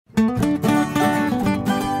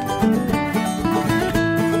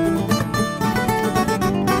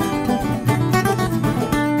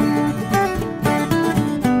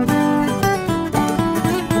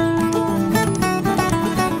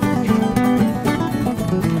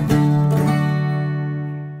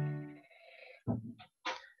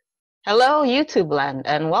Hello, YouTube land,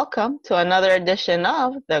 and welcome to another edition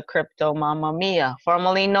of the Crypto Mamma Mia,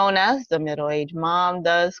 formerly known as the Middle-Aged Mom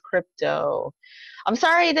Does Crypto. I'm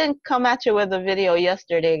sorry I didn't come at you with a video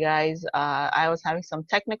yesterday, guys. I was having some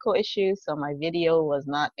technical issues, so my video was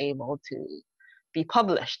not able to be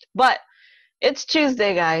published. But it's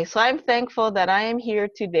Tuesday, guys, so I'm thankful that I am here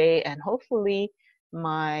today, and hopefully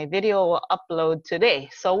my video will upload today.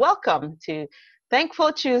 So welcome to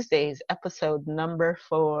Thankful Tuesdays, episode number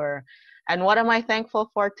 4. And what am I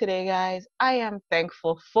thankful for today, guys? I am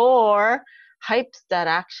thankful for hypes that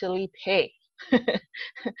actually pay.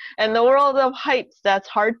 And the world of hypes, that's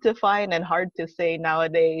hard to find and hard to say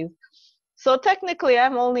nowadays. So technically,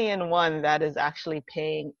 I'm only in one that is actually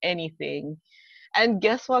paying anything. And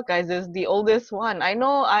guess what, guys? This is the oldest one. I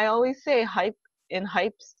know I always say hypes,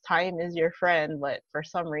 time is your friend, but for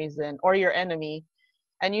some reason, or your enemy,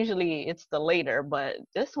 and usually it's the later, but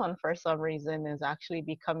this one for some reason is actually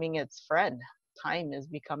becoming its friend. Time is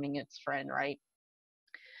becoming its friend, right?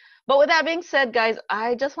 But with that being said, guys,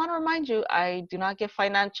 I just want to remind you, I do not give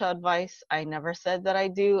financial advice. I never said that I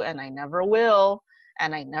do, and I never will,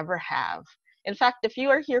 and I never have. In fact, if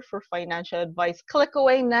you are here for financial advice, click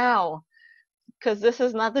away now, because this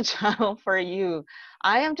is not the channel for you.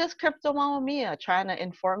 I am just Crypto Mama Mia, trying to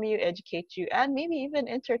inform you, educate you, and maybe even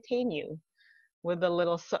entertain you with a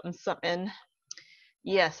little something something.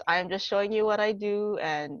 Yes, I'm just showing you what I do,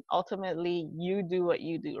 and ultimately you do what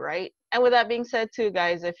you do, right? And with that being said too,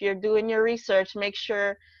 guys, if you're doing your research, make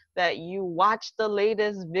sure that you watch the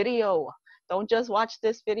latest video. Don't just watch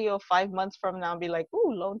this video 5 months from now and be like,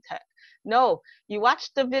 ooh, loan tech. No, you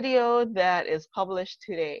watch the video that is published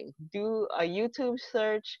today. Do a YouTube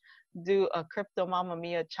search, do a Crypto Mama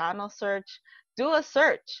Mia channel search, do a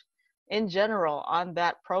search in general on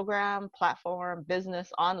that program, platform,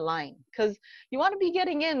 business, online. Because you want to be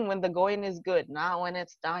getting in when the going is good, not when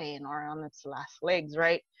it's dying or on its last legs,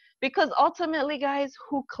 right? Because ultimately, guys,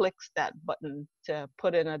 who clicks that button to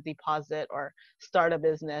put in a deposit or start a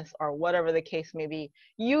business or whatever the case may be?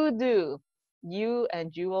 You do. You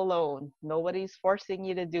and you alone. Nobody's forcing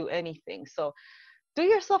you to do anything. So do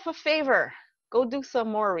yourself a favor. Go do some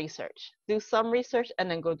more research. Do some research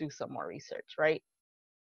and then go do some more research, right?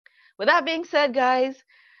 With that being said, guys,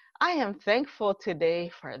 I am thankful today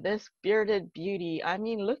for this bearded beauty. I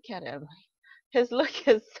mean, look at him. His look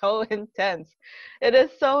is so intense. It is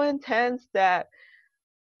so intense that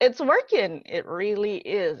it's working. It really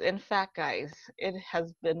is. In fact, guys, it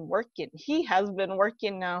has been working. He has been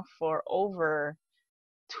working now for over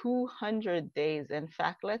 200 days. In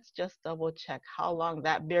fact, let's just double check how long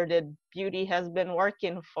that bearded beauty has been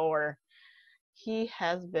working for. He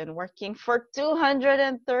has been working for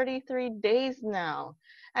 233 days now,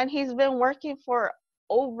 and he's been working for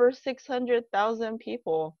over 600,000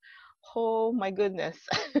 people. Oh my goodness.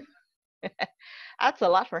 That's a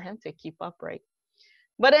lot for him to keep up, right?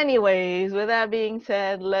 But anyways, with that being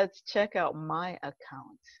said, let's check out my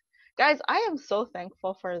account. Guys, I am so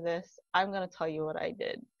thankful for this. I'm going to tell you what I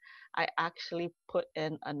did. I actually put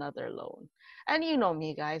in another loan. And you know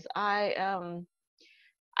me, guys. I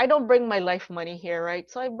don't bring my life money here, right?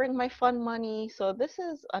 So I bring my fun money. So this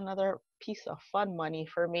is another piece of fun money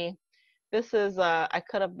for me. This is I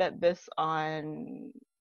could have bet this on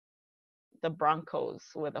the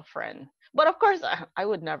Broncos with a friend. But of course, I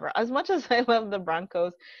would never. As much as I love the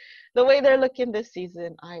Broncos, the way they're looking this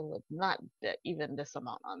season, I would not bet even this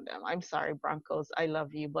amount on them. I'm sorry, Broncos. I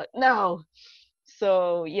love you, but no.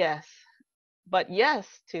 So yes, but yes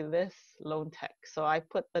to this loan tech. So I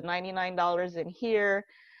put the $99 in here.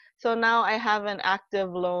 So now I have an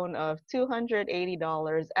active loan of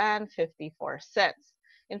 $280.54.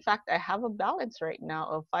 In fact, I have a balance right now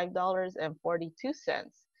of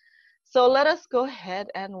 $5.42. So let us go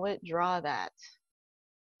ahead and withdraw that.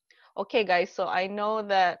 Okay, guys, so I know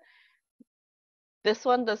that this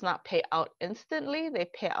one does not pay out instantly. They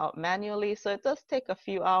pay out manually. So it does take a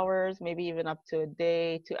few hours, maybe even up to a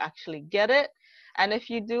day to actually get it. And if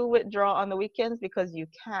you do withdraw on the weekends, because you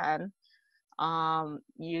can,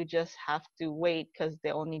 you just have to wait because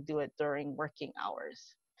they only do it during working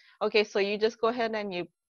hours. Okay, so you just go ahead and you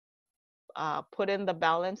put in the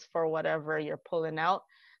balance for whatever you're pulling out.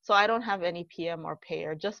 So I don't have any PM or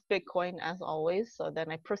payer, just Bitcoin as always. So then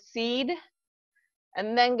I proceed.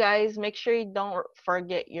 And then guys, make sure you don't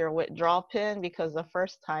forget your withdrawal pin, because the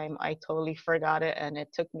first time I totally forgot it and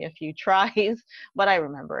it took me a few tries, but I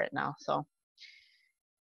remember it now. So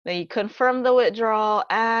then you confirm the withdrawal,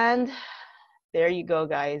 and there you go,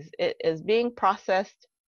 guys. It is being processed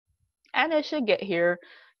and it should get here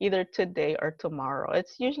either today or tomorrow.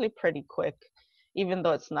 It's usually pretty quick. even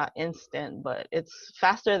though it's not instant, but it's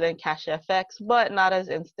faster than Cash FX, but not as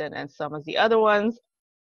instant as some of the other ones.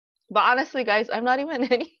 But honestly, guys, I'm not even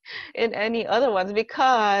in any other ones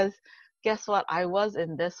because guess what? I was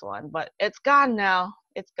in this one, but it's gone now.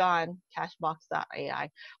 It's gone, Cashbox.AI.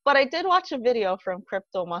 But I did watch a video from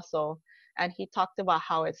Crypto Muscle, and he talked about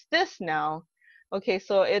how it's this now. Okay,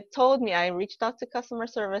 so it told me, I reached out to customer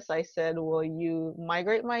service. I said, will you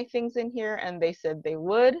migrate my things in here? And they said they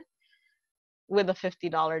would with a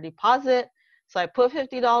 $50 deposit. So I put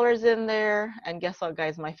 $50 in there, and guess what,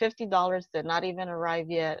 guys? My $50 did not even arrive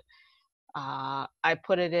yet. I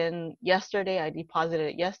put it in yesterday. I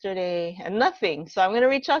deposited it yesterday and nothing. So I'm going to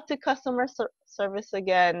reach out to customer service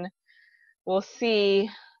again. We'll see.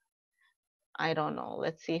 I don't know.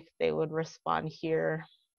 Let's see if they would respond here.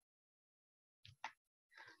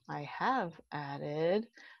 I have added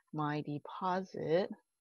my deposit,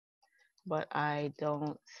 but I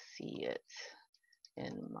don't see it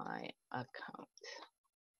in my account.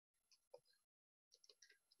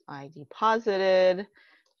 I deposited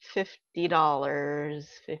 $50,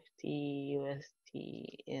 50 USD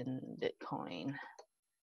in Bitcoin.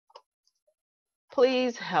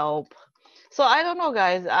 Please help. So I don't know,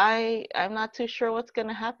 guys. I'm not too sure what's going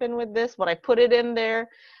to happen with this, but I put it in there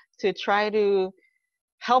to try to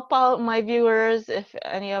help out my viewers. If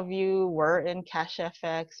any of you were in Cash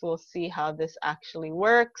FX, we'll see how this actually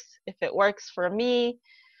works. If it works for me,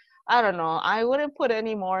 I don't know. I wouldn't put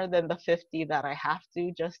any more than the 50 that I have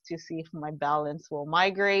to, just to see if my balance will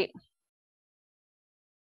migrate.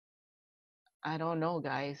 I don't know,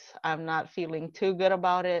 guys. I'm not feeling too good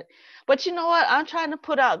about it. But you know what? I'm trying to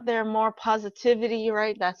put out there more positivity,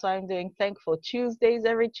 right? That's why I'm doing Thankful Tuesdays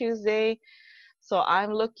every Tuesday. So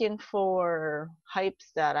I'm looking for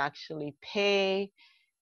HYIPS that actually pay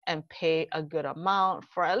and pay a good amount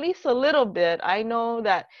for at least a little bit. I know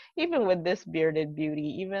that even with this bearded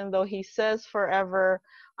beauty, even though he says forever,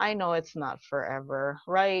 I know it's not forever,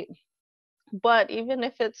 right? But even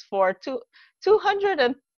if it's for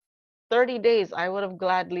 230 days, I would have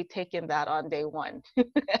gladly taken that on day one,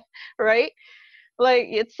 right? Like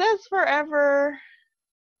it says forever.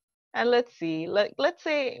 And let's see, let's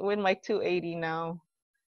say with my 280 now.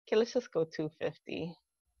 Okay, let's just go 250.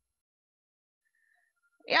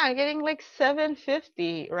 Yeah, I'm getting like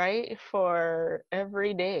 750, right? For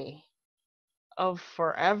every day of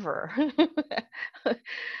forever.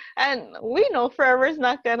 And we know forever is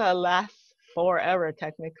not gonna last forever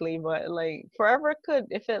technically, but like forever could,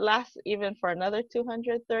 if it lasts even for another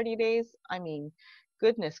 230 days, I mean,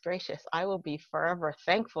 goodness gracious, I will be forever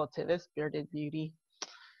thankful to this bearded beauty.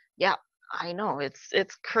 Yeah, I know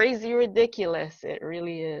it's crazy ridiculous. It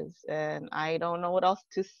really is. And I don't know what else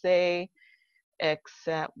to say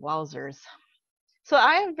except wowzers. So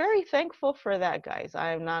I am very thankful for that, guys.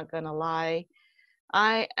 I'm not gonna lie.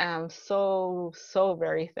 I am so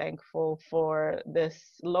very thankful for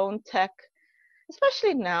this loan tech,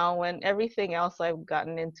 especially now when everything else I've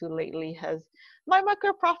gotten into lately has, my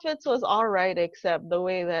micro profits was all right, except the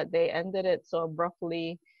way that they ended it so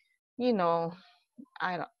abruptly. You know,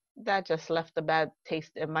 I don't, that just left a bad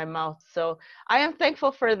taste in my mouth. So I am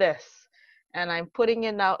thankful for this. And I'm putting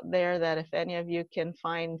it out there that if any of you can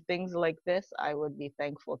find things like this, I would be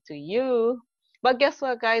thankful to you. But guess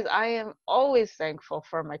what, guys? I am always thankful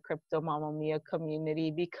for my Crypto Mama Mia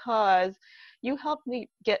community because you helped me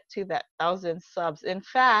get to that 1,000 subs. In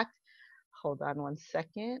fact, hold on one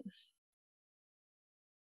second.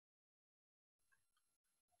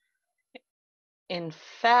 In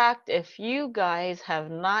fact, if you guys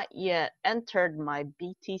have not yet entered my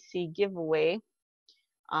BTC giveaway,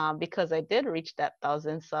 because I did reach that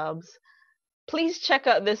 1,000 subs, please check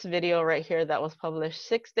out this video right here that was published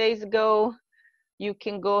 6 days ago. You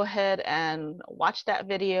can go ahead and watch that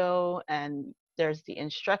video, and there's the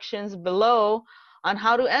instructions below on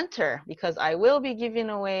how to enter, because I will be giving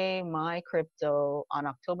away my crypto on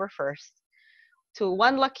October 1st to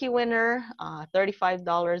one lucky winner,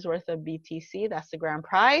 $35 worth of BTC, that's the grand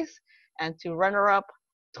prize, and to runner-up,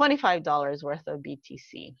 $25 worth of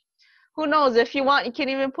BTC. Who knows, if you want, you can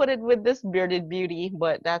even put it with this bearded beauty,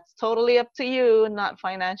 but that's totally up to you, not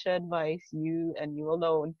financial advice. You and you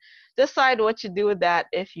alone decide what you do with that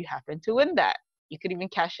if you happen to win that. You could even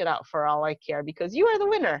cash it out for all I care, because you are the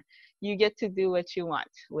winner. You get to do what you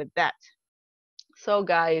want with that. So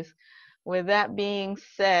guys, with that being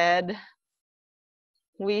said,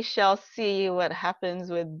 we shall see what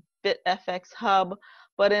happens with BitFX Hub.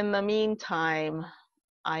 But in the meantime,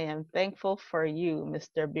 I am thankful for you,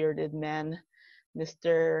 Mr. Bearded Man,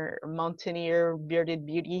 Mr. Mountaineer Bearded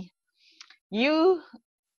Beauty. You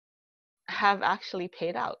have actually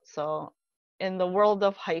paid out. So in the world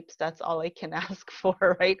of HYIPS, that's all I can ask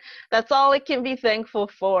for, right? That's all I can be thankful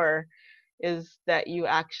for, is that you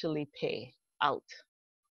actually pay out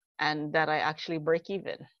and that I actually break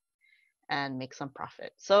even and make some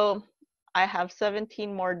profit. So I have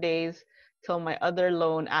 17 more days till my other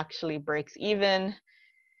loan actually breaks even.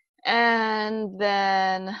 And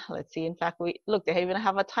then let's see, in fact, they even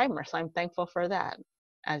have a timer, so I'm thankful for that,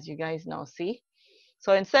 as you guys know. See,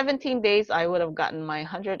 so in 17 days I would have gotten my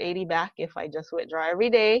 180 back if I just withdraw every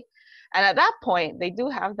day. And at that point they do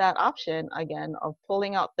have that option again of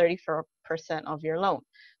pulling out 34% of your loan.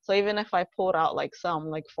 So even if I pulled out like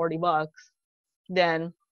 40 bucks,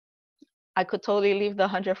 then I could totally leave the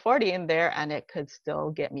 140 in there and it could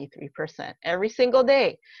still get me 3% every single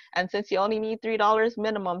day. And since you only need $3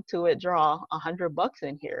 minimum to withdraw, 100 bucks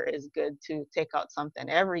in here is good to take out something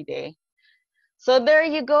every day. So there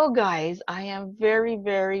you go, guys. I am very,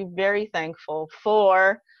 very, very thankful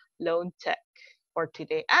for Loan Tech for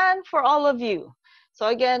today and for all of you. So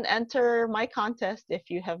again, enter my contest if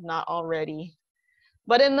you have not already.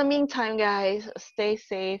 But in the meantime, guys, stay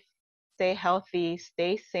safe, stay healthy,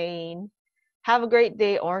 stay sane. Have a great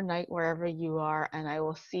day or night wherever you are, and I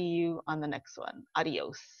will see you on the next one.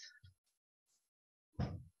 Adios.